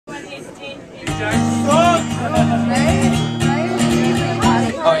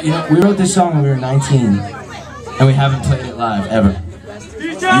Oh, you know, we wrote this song when we were 19, and we haven't played it live ever.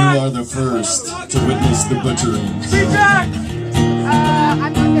 You are the first to witness the butchering.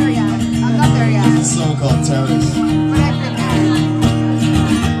 I'm not there yet. I'm not there yet. There's a song called Teras.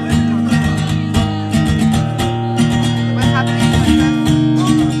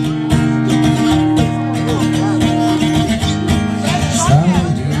 What's happening?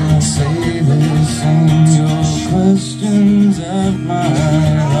 Questions at my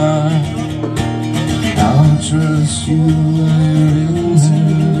heart. I'll trust you when you're in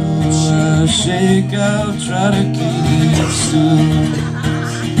I shake, I'll try to keep it still.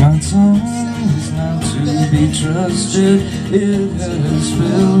 My tongue is not to be trusted. It has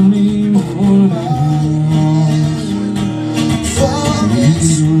failed me more than once.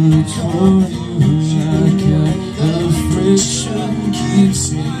 You told me I can't. The friction keeps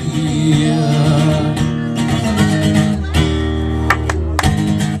me up.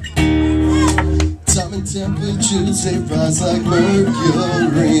 Temperatures, they rise like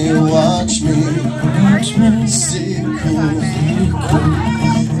mercury. Watch me stay cool.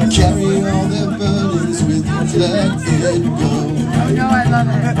 Carry all their burdens with you, let it go. No, I love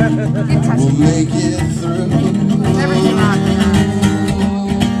it. We'll make it through. Everything on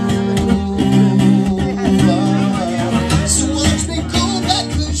So watch me go back,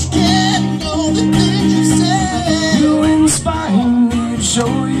 'cause you can't know the things you say. You inspire me to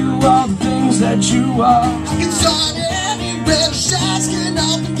show you all the things that you are. I can start anywhere, just asking,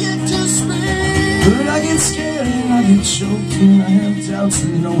 I'll begin to speak. But I get scared and I get choked and I have doubts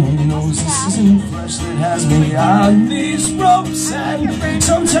that no one knows. This isn't flesh that has me on these ropes, and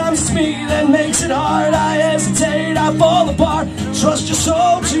sometimes it's me that makes it hard. I hesitate, I fall apart. Trust your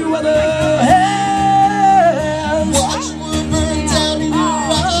soul to other hands. Watch the world burn down in your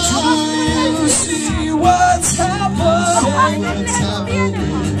eyes. You see what's happening. What's happening?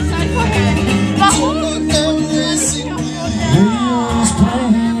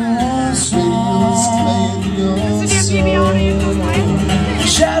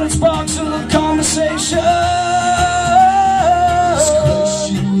 Shattered sparks of conversation.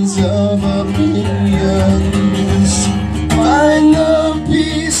 Questions of opinions. Find the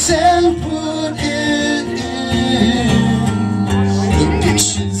peace and put it in. The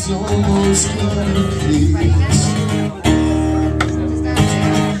picture's almost complete.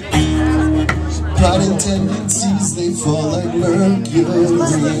 Pride and tendencies, they fall like mercury.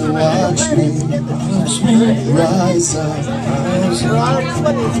 Watch me rise up.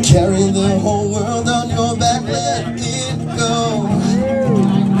 Carry the whole world on your back, let it go.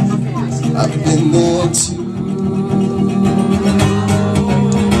 I've been there too.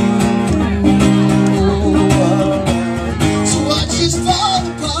 So watch us fall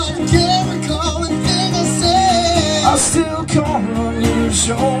apart, can't recall a thing I say. I still call on you,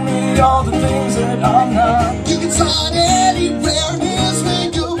 show me all the things that I'm not. You can start anywhere, here's when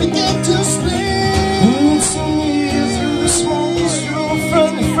you begin to speak. See me through the smoke, through a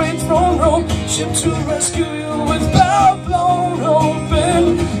friendly freight throne rope, ship to rescue you with bow blown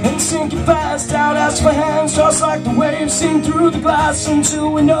open, and sinking fast out as for hands, just like the waves seen through the glass,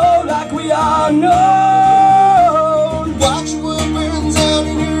 until we know like we are known. Watch what burns out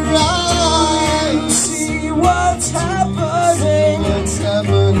in your eyes. See what's happening. What's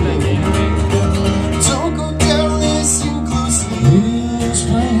happening? Don't go down, listen closely. It's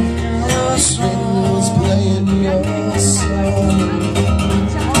playing your Radio's playing your song.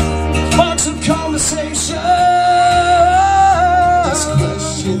 sparks of conversation. Just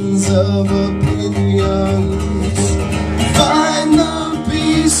questions of opinions. Find the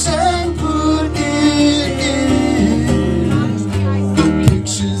peace and put it in. The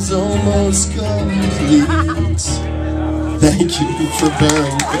picture's almost complete. Thank you for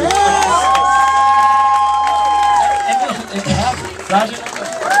bearing with us.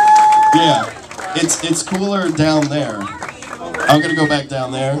 Yeah, it's cooler down there. I'm gonna go back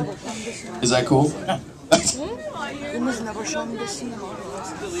down there. Is that cool?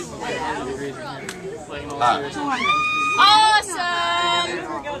 Awesome!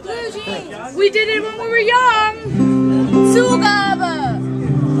 We did it when we were young! Zugabe!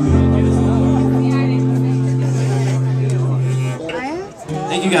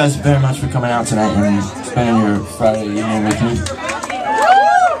 Thank you guys very much for coming out tonight and spending your Friday evening with me.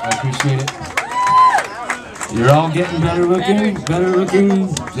 I appreciate it. You're all getting better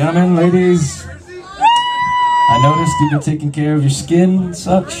looking gentlemen, ladies. I noticed you've been taking care of your skin and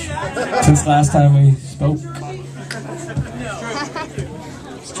such since last time we spoke.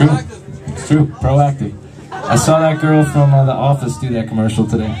 It's true. It's true. Proactive. I saw that girl from The Office do that commercial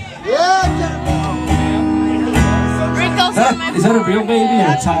today. Is that a real baby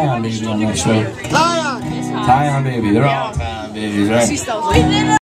or a tie-on baby on that show? Tie-on baby. They're all tie-on babies, right?